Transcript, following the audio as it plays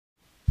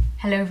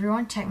Hello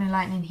everyone, Techno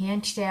Lightning here,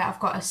 and today I've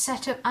got a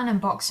setup and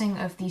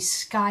unboxing of the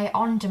Sky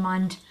On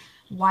Demand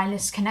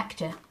wireless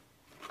connector.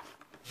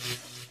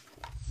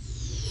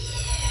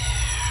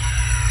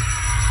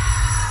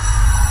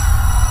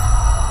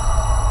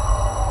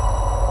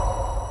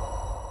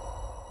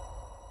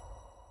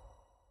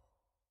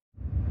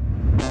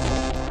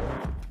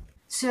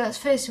 So let's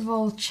first of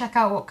all check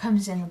out what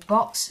comes in the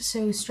box.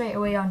 So straight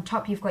away on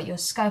top you've got your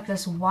Sky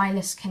Plus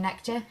wireless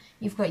connector,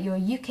 you've got your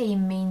UK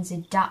mains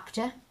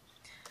adapter,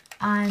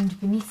 and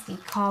beneath the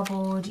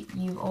cardboard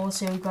you've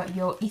also got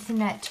your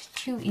Ethernet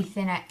to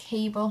Ethernet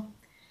cable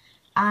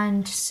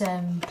and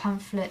some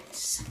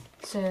pamphlets.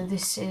 So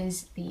this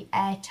is the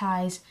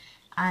AirTies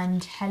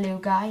and Hello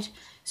Guide.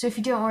 So if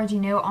you don't already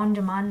know, On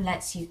Demand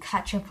lets you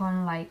catch up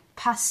on like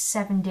past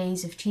 7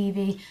 days of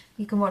TV.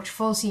 You can watch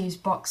full series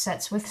box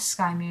sets with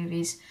Sky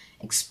Movies,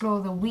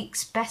 explore the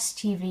week's best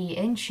TV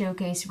in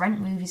Showcase,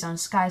 rent movies on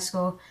Sky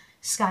Store,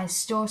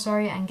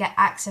 and get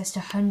access to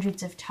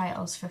hundreds of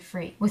titles for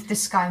free with the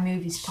Sky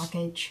Movies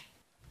package.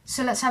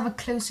 So let's have a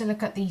closer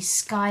look at the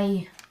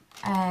Sky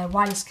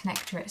wireless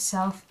connector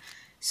itself.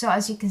 So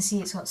as you can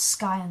see, it's got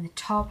Sky on the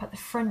top. At the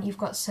front you've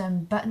got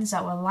some buttons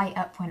that will light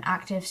up when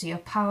active, so your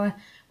power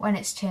when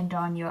it's turned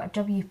on, your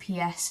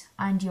WPS,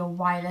 and your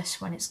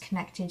wireless when it's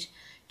connected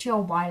to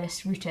your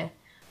wireless router.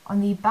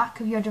 On the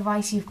back of your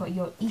device you've got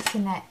your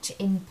Ethernet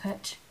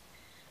input,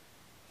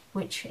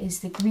 which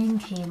is the green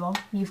cable.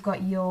 You've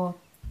got your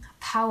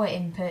power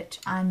input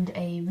and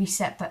a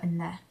reset button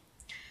there.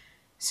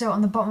 So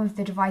on the bottom of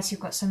the device you've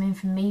got some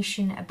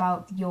information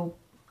about your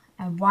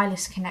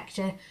wireless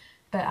connector,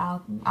 but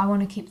I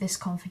want to keep this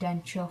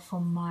confidential for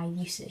my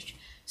usage.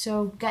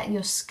 So get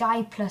your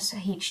Sky Plus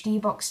HD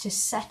box to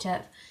set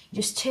up. You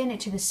just turn it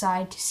to the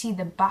side to see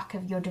the back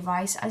of your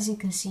device. As you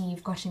can see,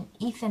 you've got an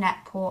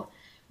Ethernet port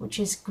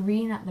which is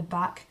green at the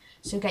back.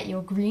 So get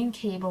your green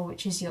cable,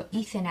 which is your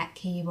Ethernet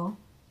cable,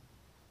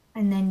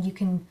 and then you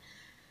can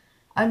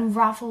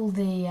unravel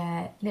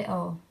the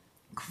little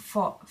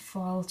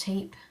foil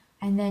tape,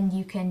 and then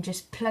you can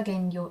just plug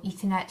in your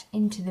Ethernet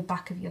into the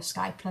back of your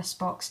Sky Plus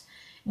box,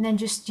 and then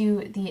just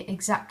do the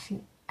exact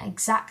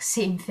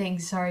same thing,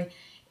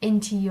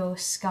 into your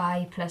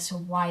Sky Plus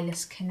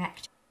wireless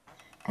connector.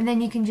 And then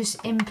you can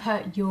just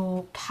input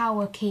your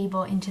power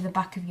cable into the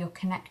back of your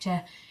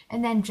connector,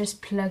 and then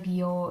just plug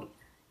your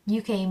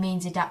UK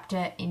mains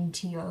adapter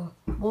into your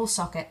wall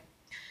socket.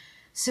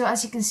 So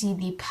as you can see,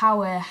 the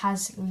power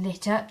has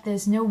lit up.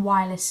 There's no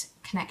wireless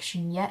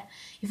connection yet.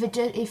 If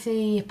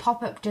the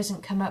pop-up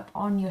doesn't come up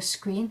on your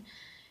screen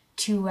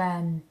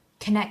to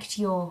connect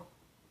to your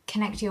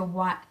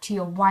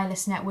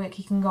wireless network,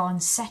 you can go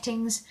on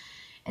settings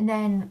and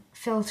then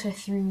filter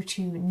through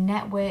to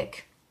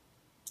network,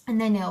 and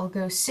then it'll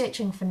go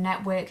searching for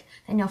network.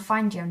 Then you'll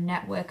find your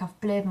network.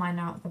 I've blurred mine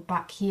out at the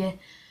back here.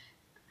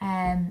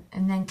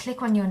 And then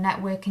click on your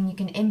network, and you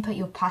can input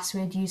your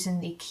password using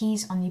the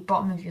keys on the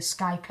bottom of your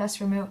Sky Plus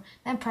remote,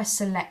 then press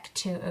select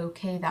to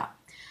OK that.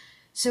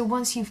 So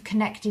once you've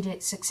connected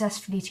it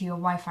successfully to your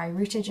Wi-Fi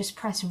router, just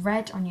press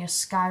red on your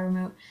Sky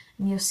remote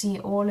and you'll see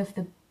all of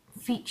the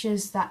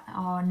features that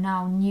are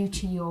now new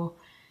to your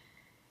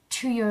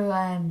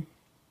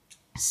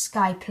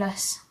Sky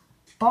Plus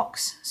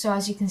box. So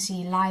as you can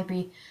see,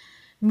 library,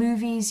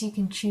 movies, you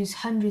can choose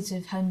hundreds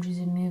of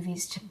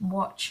movies to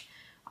watch,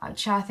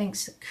 which I think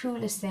is the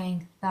coolest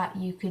thing that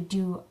you can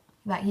do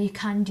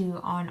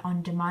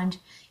on demand.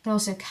 You can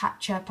also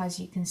catch up,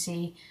 as you can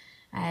see,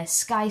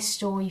 Sky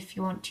Store if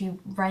you want to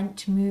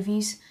rent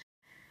movies.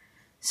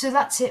 So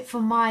that's it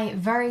for my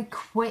very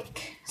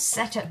quick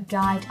setup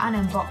guide and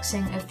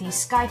unboxing of the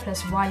Sky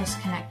Plus wireless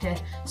connector.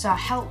 So I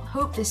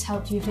hope this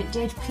helped you. If it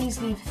did,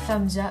 please leave a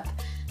thumbs up.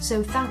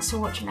 So thanks for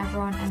watching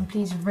everyone, and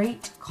please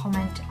rate,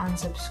 comment and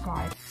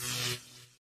subscribe.